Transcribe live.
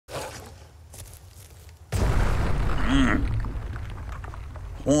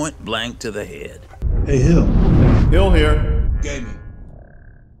Point blank to the head. Hey, Hill. Hill here. Gaming.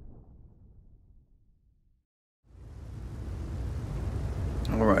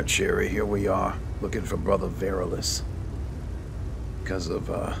 Alright, Sherry, here we are, looking for Brother Verilis. Because of,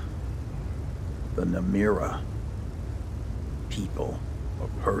 the Namira people, or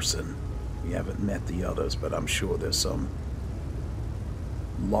person. We haven't met the others, but I'm sure there's some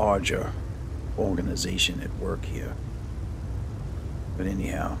larger organization at work here. But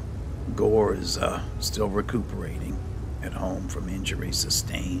anyhow, Gore is still recuperating at home from injuries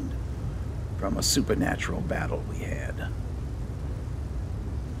sustained from a supernatural battle we had. But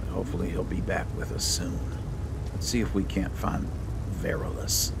hopefully he'll be back with us soon. Let's see if we can't find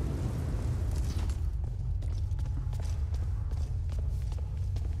Verilis.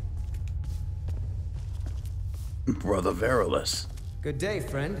 Brother Verilis. Good day,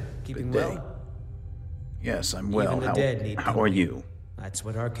 friend. Keeping Good day. well? Yes, I'm well. Even the dead need how are you? That's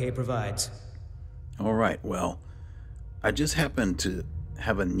what RK provides. All right, well, I just happened to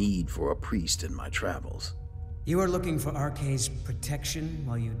have a need for a priest in my travels. You are looking for RK's protection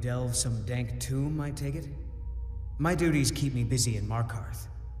while you delve some dank tomb, I take it? My duties keep me busy in Markarth.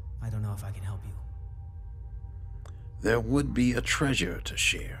 I don't know if I can help you. There would be a treasure to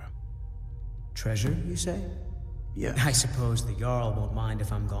share. Treasure, you say? Yes. I suppose the Jarl won't mind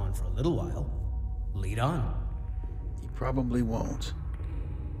if I'm gone for a little while. Lead on. He probably won't.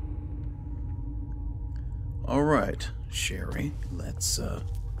 All right, Sherry, let's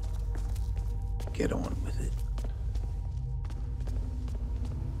get on with it.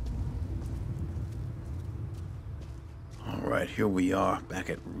 All right, here we are back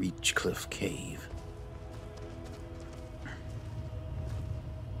at Reachcliff Cave.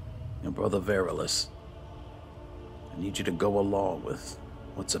 Now, Brother Verilis, I need you to go along with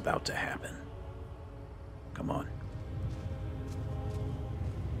what's about to happen. Come on.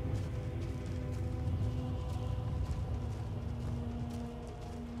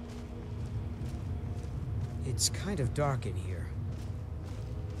 It's kind of dark in here.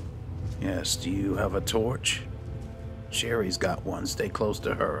 Yes, do you have a torch? Sherry's got one. Stay close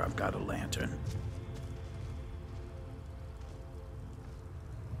to her. I've got a lantern.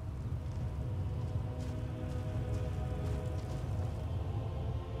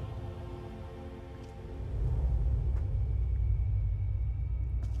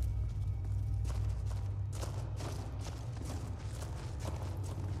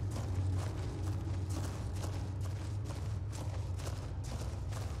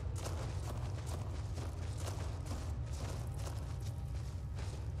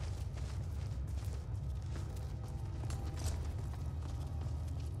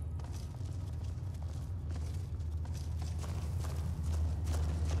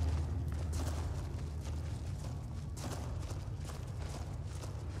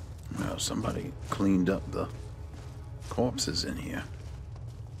 Well, somebody cleaned up the corpses in here.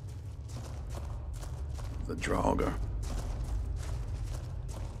 The Draugr.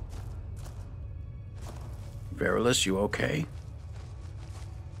 Verilis, you okay?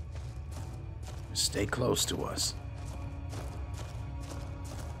 Stay close to us.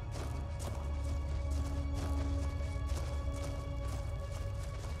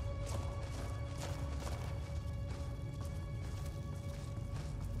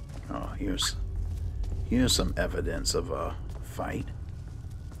 Oh, here's some evidence of a fight.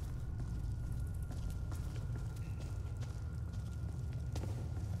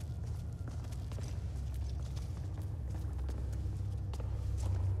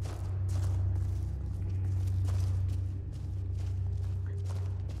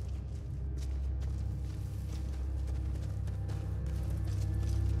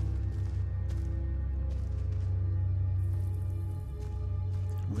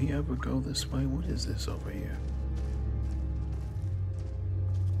 We ever go this way? What is this over here?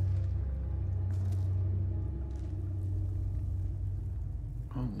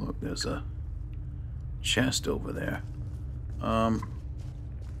 Oh, look, there's a chest over there.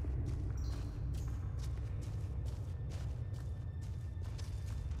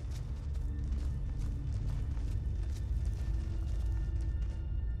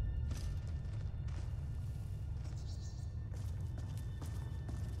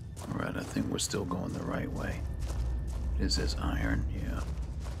 Alright, I think we're still going the right way. Is this iron? Yeah.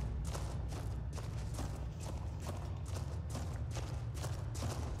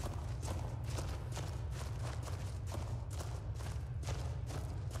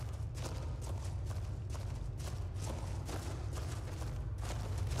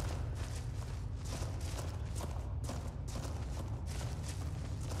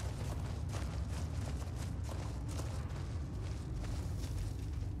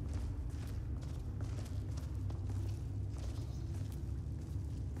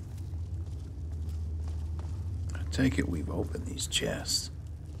 Take it we've opened these chests.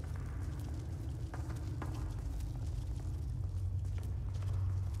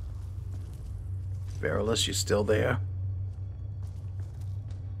 Verilus, you still there?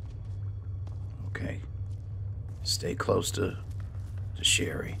 Okay. Stay close to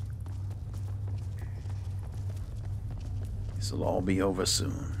Sherry. This'll all be over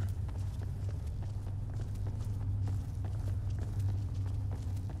soon.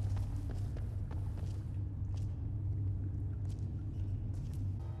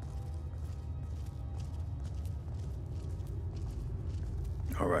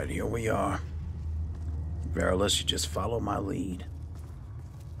 All right, here we are. Verilus, you just follow my lead.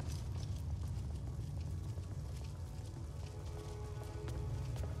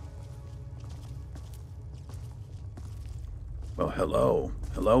 Well, hello.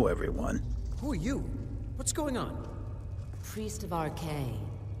 Hello, everyone. Who are you? What's going on? Priest of Archay.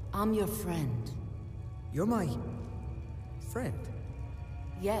 I'm your friend. You're my... friend.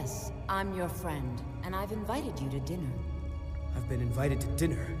 Yes, I'm your friend, and I've invited you to dinner. I've been invited to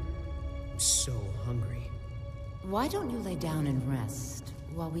dinner. I'm so hungry. Why don't you lay down and rest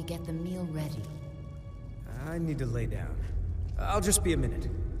while we get the meal ready? I need to lay down. I'll just be a minute.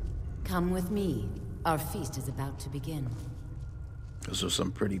 Come with me. Our feast is about to begin. Those are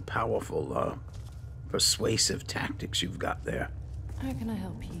some pretty powerful, persuasive tactics you've got there. How can I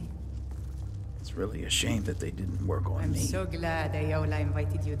help you? It's really a shame that they didn't work on I'm me. so glad Ayola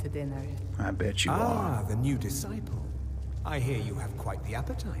invited you to dinner. I bet you are. The new disciple. I hear you have quite the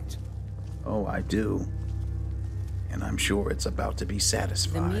appetite. Oh, I do. And I'm sure it's about to be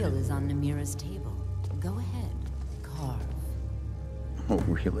satisfied. The meal is on Namira's table. Go ahead, carve. Oh,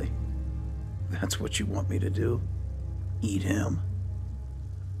 really? That's what you want me to do? Eat him?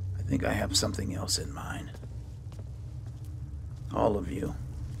 I think I have something else in mind. All of you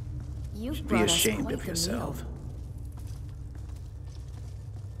should be ashamed of yourself.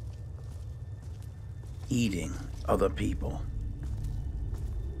 Eating other people.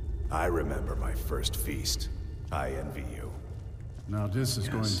 I remember my first feast. I envy you. Now this is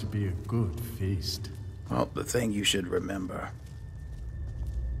going to be a good feast. Well, the thing you should remember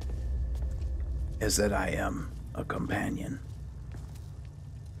is that I am a companion.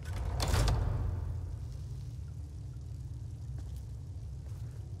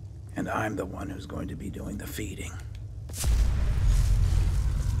 And I'm the one who's going to be doing the feeding.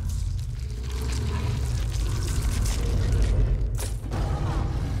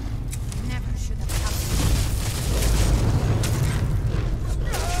 Never should have happened.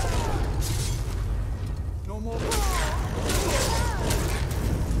 No more.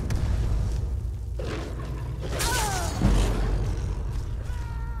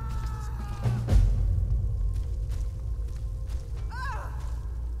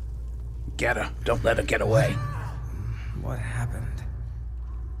 Get her. Don't let her get away. What happened?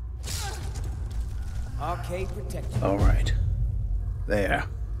 Arcade protection. All right. There.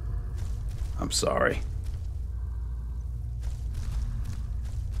 I'm sorry.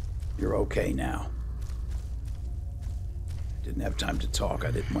 You're okay now. Didn't have time to talk. I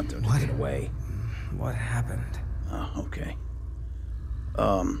didn't want them to get away. What happened? Oh, okay.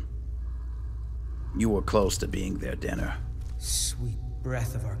 You were close to being their dinner. Sweet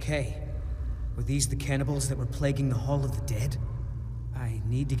breath of Archay. Were these the cannibals that were plaguing the Hall of the Dead? I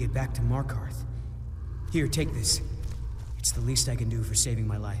need to get back to Markarth. Here, take this. It's the least I can do for saving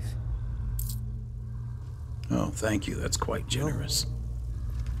my life. Oh, thank you. That's quite generous.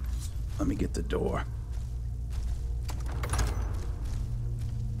 Let me get the door.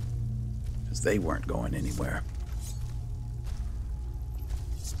 Because they weren't going anywhere.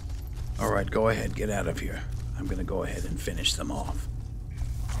 All right, go ahead. Get out of here. I'm going to go ahead and finish them off.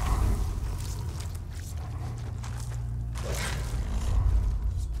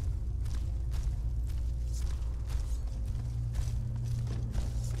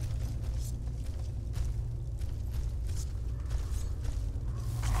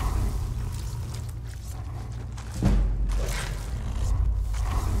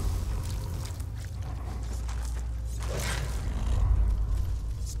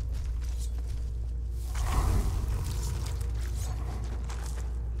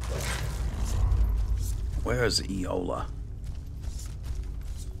 Where's Eola?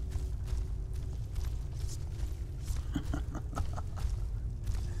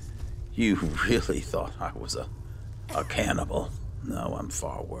 You really thought I was a cannibal? No, I'm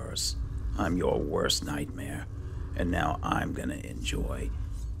far worse. I'm your worst nightmare. And now I'm gonna enjoy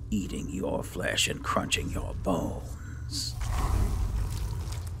eating your flesh and crunching your bones.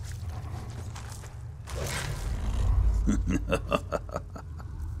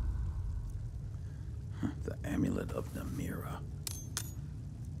 The Amulet of the Mirror.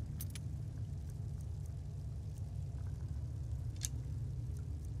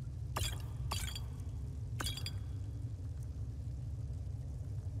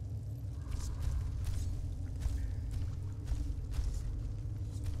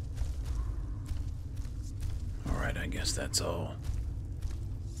 Alright, I guess that's all.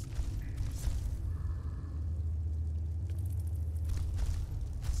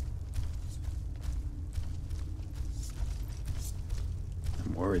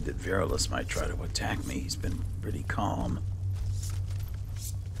 I'm worried that Verulus might try to attack me. He's been pretty calm.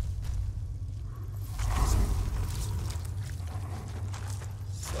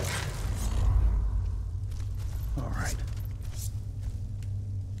 Alright.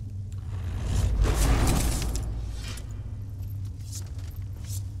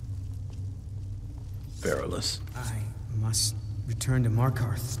 Verulus. I must return to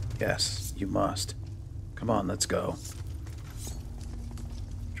Markarth. Yes, you must. Come on, let's go.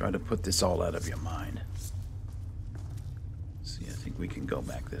 Try to put this all out of your mind. See, I think we can go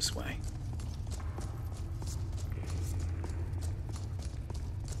back this way.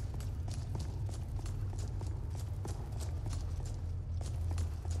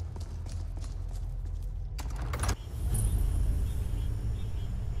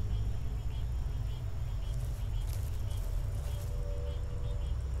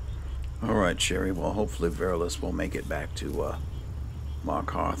 Alright, Sherry. Well, hopefully Verulus will make it back to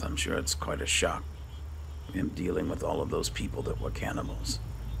Markarth. I'm sure it's quite a shock, him dealing with all of those people that were cannibals.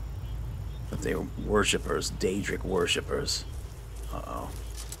 But they were worshippers, Daedric worshippers. Uh-oh.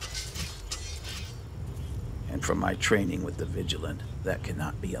 And from my training with the Vigilant, that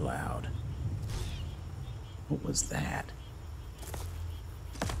cannot be allowed. What was that?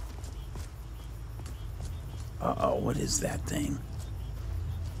 Uh-oh, what is that thing?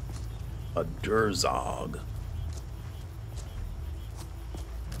 A Durzog.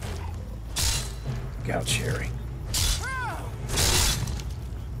 Look out, Sherry.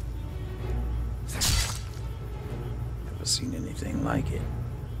 Never seen anything like it.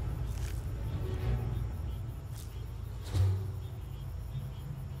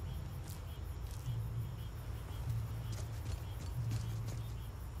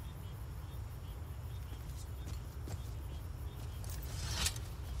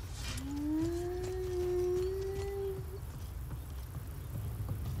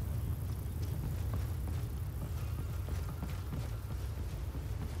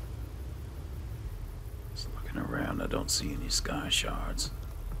 Around, I don't see any sky shards.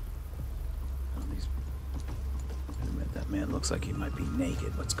 Oh, wait a minute, that man looks like he might be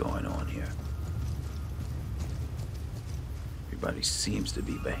naked. What's going on here? Everybody seems to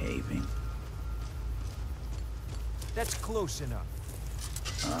be behaving. That's close enough.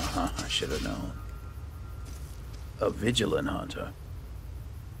 Uh-huh, I should have known. A vigilant hunter.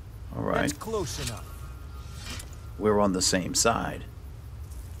 All right. That's close enough. We're on the same side.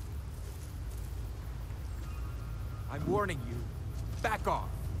 I'm warning you. Back off.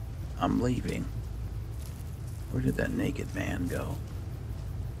 I'm leaving. Where did that naked man go?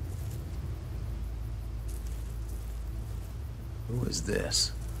 Who is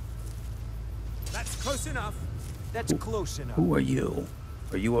this? That's close enough. That's close enough. Who are you?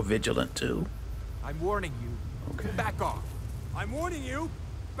 Are you a vigilant too? I'm warning you. Okay. Back off. I'm warning you.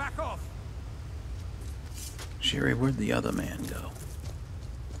 Back off. Sherry, where'd the other man go?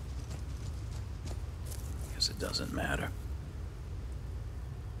 Guess it doesn't matter.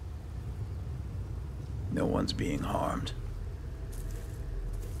 No one's being harmed.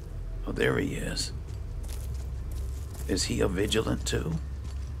 Oh, there he is. Is he a vigilant too?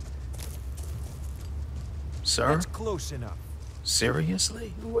 Sir? That's close enough.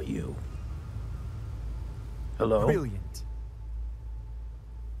 Seriously? Who are you? Hello? Brilliant.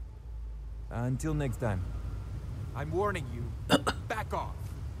 Until next time. I'm warning you. Back off.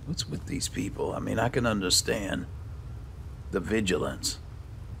 What's with these people? I mean, I can understand the vigilance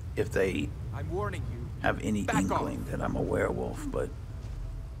if they I'm warning you. have any Back inkling that I'm a werewolf, but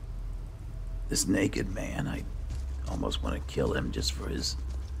this naked man, I almost want to kill him just for his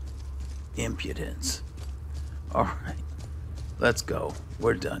impudence. All right, let's go.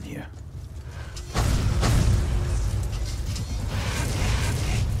 We're done here.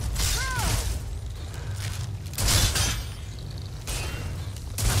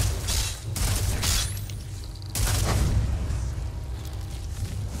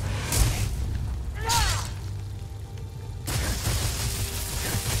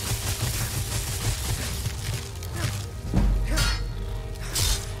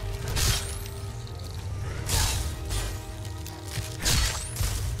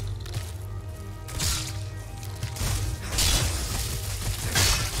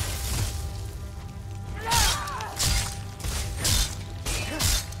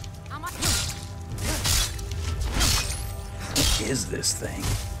 is this thing?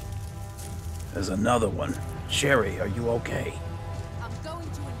 There's another one. Sherry, are you okay? I'm going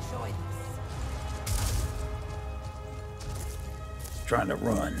to enjoy this. Trying to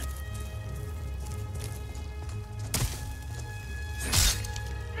run.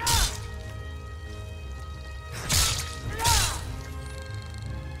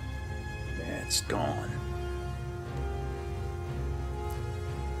 Yeah, it's gone.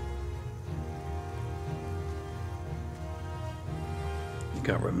 I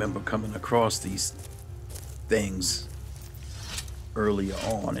think I remember coming across these things earlier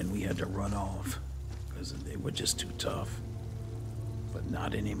on and we had to run off because they were just too tough. But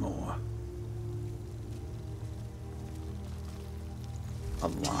not anymore. A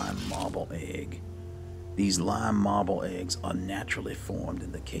lime marble egg. These lime marble eggs are naturally formed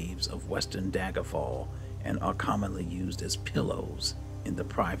in the caves of western Daggerfall and are commonly used as pillows in the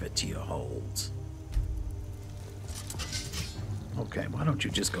privateer holds. Okay, why don't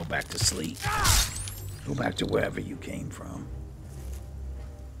you just go back to sleep? Go back to wherever you came from.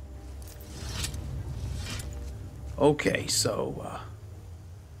 Okay, so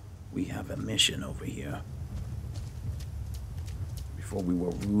we have a mission over here. Before we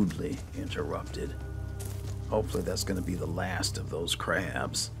were rudely interrupted. Hopefully that's going to be the last of those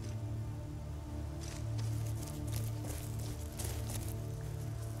crabs.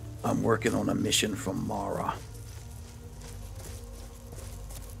 I'm working on a mission from Mara.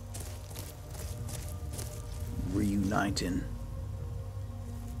 Reuniting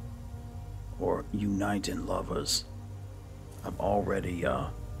or uniting lovers. I've already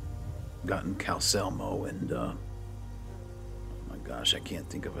gotten Calcelmo and oh my gosh, I can't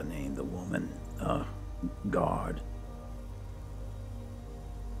think of her name, the woman guard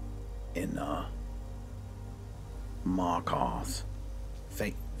in Markarth.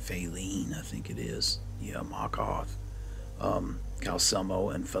 Faline, I think it is. Yeah, Markarth.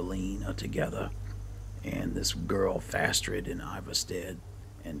 Calcelmo and Faline are together. And this girl, Fastrid in Iverstead,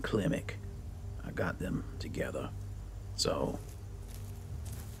 and Klimek, I got them together. So,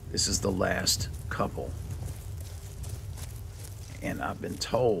 this is the last couple. And I've been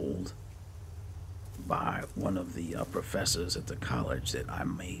told by one of the professors at the college that I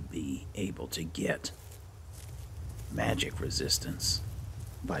may be able to get magic resistance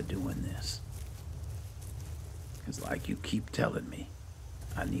by doing this. Because like you keep telling me,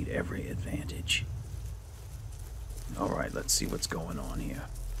 I need every advantage. Alright, let's see what's going on here.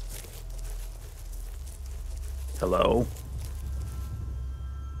 Hello?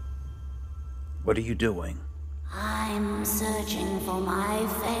 What are you doing? I'm searching for my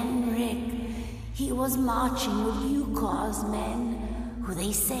Fenric. He was marching with Yukor's men, who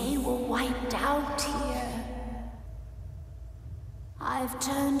they say were wiped out here. I've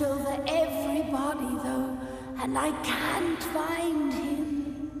turned over everybody, though, and I can't find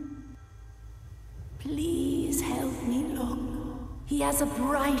him. Please help me look. He has a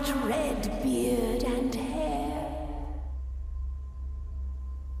bright red beard and hair.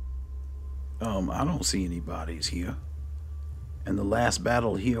 I don't see any bodies here. And the last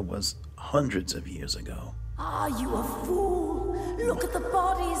battle here was hundreds of years ago. Are you a fool? Look at the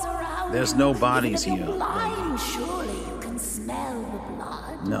bodies around. There's no bodies Even if here. you're blind, surely you can smell the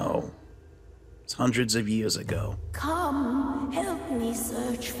blood. No. It's hundreds of years ago. Come, help me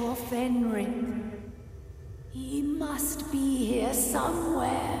search for Fenric. He must be here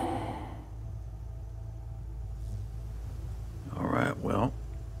somewhere. Alright, well,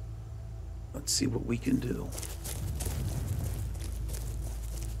 let's see what we can do.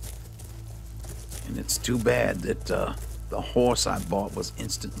 And it's too bad that the horse I bought was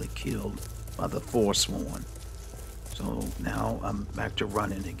instantly killed by the Forsworn. So now I'm back to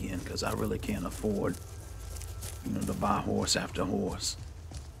running again because I really can't afford, to buy horse after horse.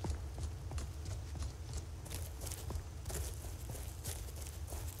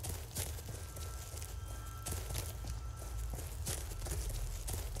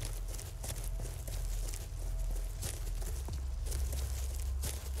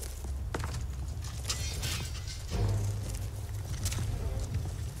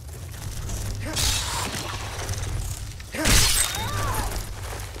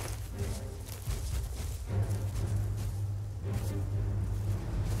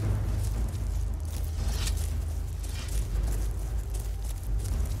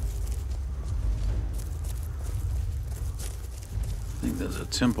 I think there's a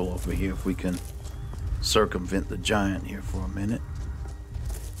temple over here if we can circumvent the giant here for a minute.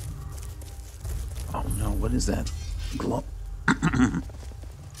 Oh no, what is that?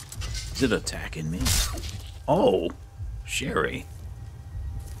 Is it attacking me? Oh, Sherry.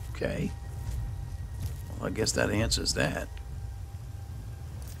 Okay. Well, I guess that answers that.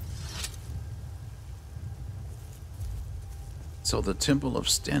 So the Temple of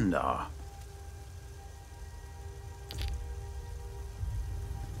Stendar.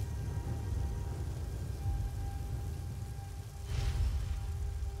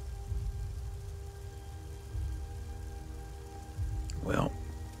 Well,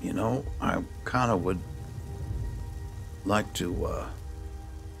 you know, I kind of would like to,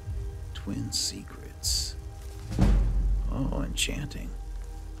 Twin Secrets. Oh, enchanting.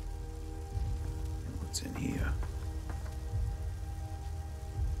 And what's in here?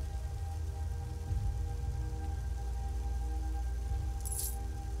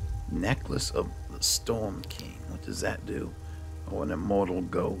 Necklace of the Storm King. What does that do? Oh, an immortal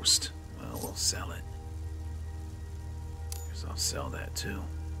ghost. Well, we'll sell it. Guess I'll sell that too.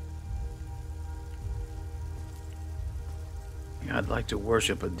 Yeah, I'd like to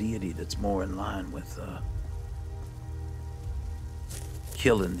worship a deity that's more in line with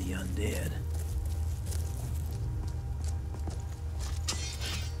killing the undead.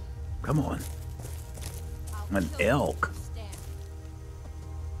 Come on. An elk.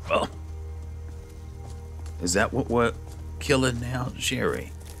 Well, is that what we're killing now,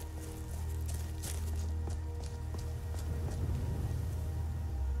 Sherry?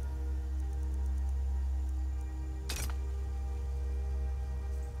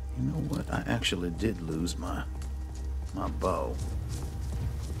 You know what? I actually did lose my bow.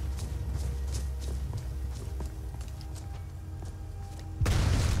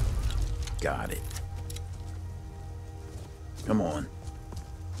 Got it. Come on.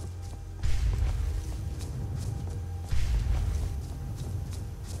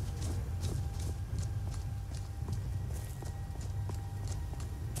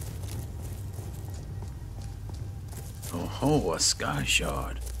 Oh, a sky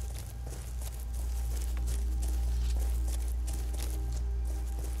shard.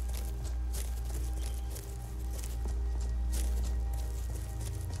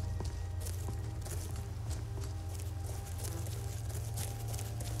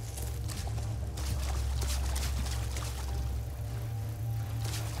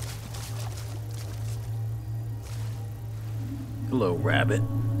 Hello, rabbit.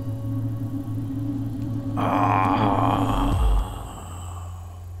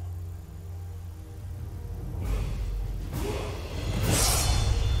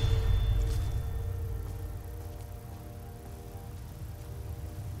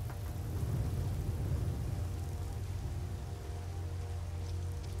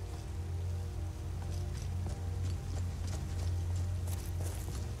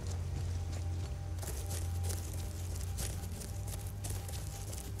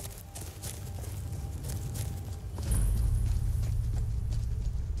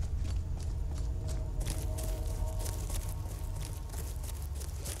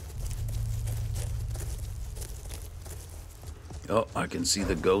 Oh, I can see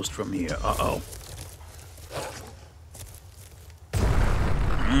the ghost from here. Uh-oh.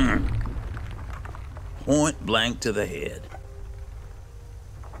 Point blank to the head.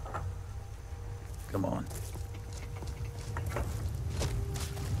 Come on.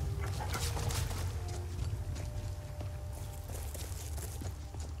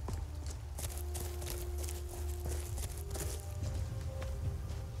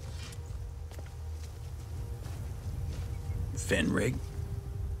 Fenrig,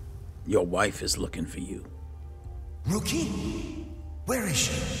 your wife is looking for you. Rookie? Where is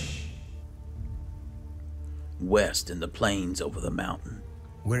she? West in the plains over the mountain.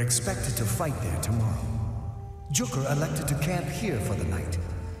 We're expected to fight there tomorrow. Joker elected to camp here for the night.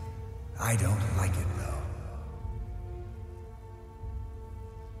 I don't like it, though.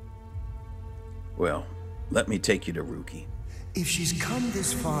 Well, let me take you to Rookie. If she's come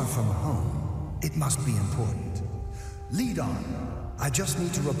this far from home, it must be important. Lead on. I just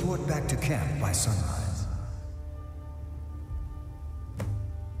need to report back to camp by sunrise.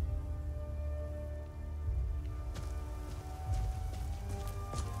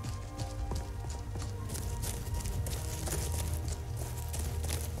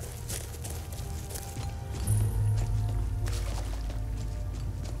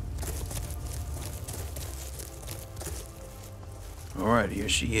 All right, here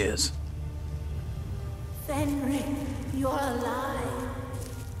she is. Fenric, you're alive.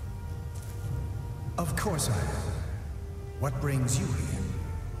 Of course I am. What brings you here?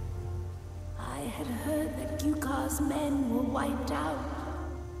 I had heard that Yukar's men were wiped out.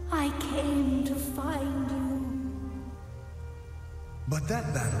 I came to find you. But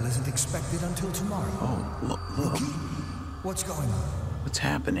that battle isn't expected until tomorrow. Oh, look. Rookie? What's going on? What's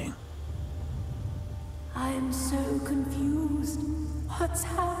happening? I'm so confused. What's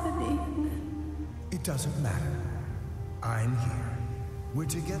happening? It doesn't matter. I'm here. We're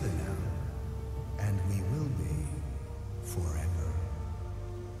together now. And we will be forever.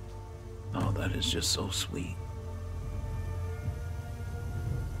 Oh, that is just so sweet.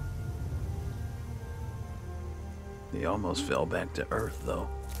 He almost fell back to Earth, though.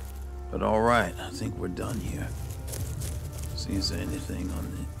 But all right, I think we're done here. See, is there anything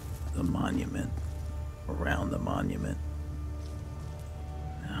on the monument? Around the monument?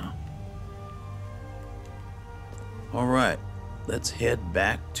 No. All right, let's head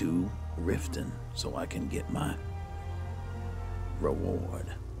back to Riften so I can get my reward.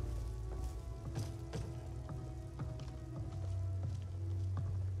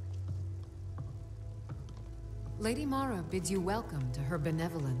 Lady Mara bids you welcome to her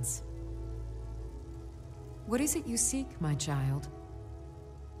benevolence. What is it you seek, my child?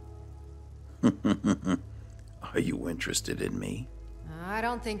 Are you interested in me? I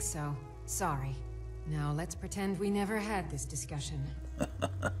don't think so. Sorry. Now let's pretend we never had this discussion.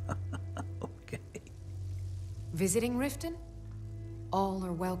 Okay. Visiting Riften? All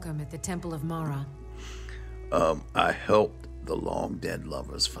are welcome at the Temple of Mara. I helped the long-dead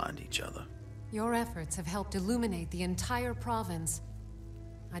lovers find each other. Your efforts have helped illuminate the entire province.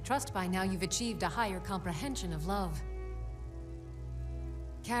 I trust by now you've achieved a higher comprehension of love.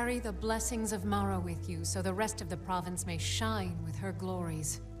 Carry the blessings of Mara with you so the rest of the province may shine with her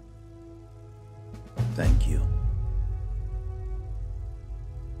glories. Thank you.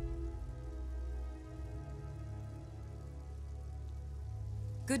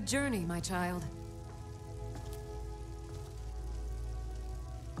 Good journey, my child.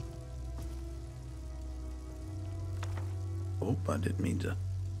 Oh, I didn't mean to.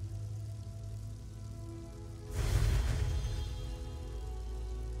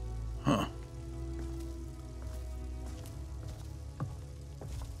 Huh.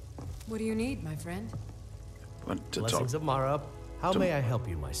 What do you need, my friend? What to Blessings talk? of Mara. How may I help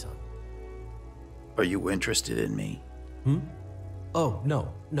you, my son? Are you interested in me? Oh,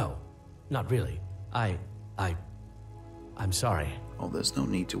 no, not really. I'm sorry. Oh, there's no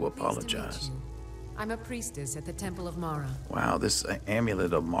need to Pleased to meet apologize. you. I'm a priestess at the Temple of Mara. Wow, this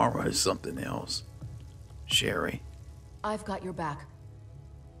amulet of Mara is something else. Sherry, I've got your back.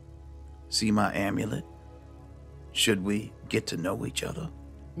 see my amulet? Should we get to know each other?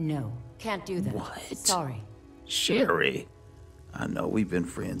 No, can't do that. What? Sorry. Sherry, I know we've been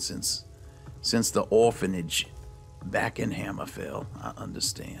friends since the orphanage back in Hammerfell. I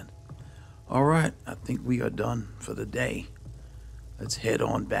understand. All right, I think we are done for the day. Let's head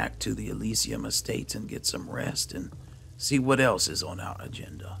on back to the Elysium Estates and get some rest and see what else is on our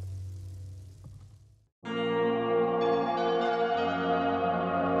agenda.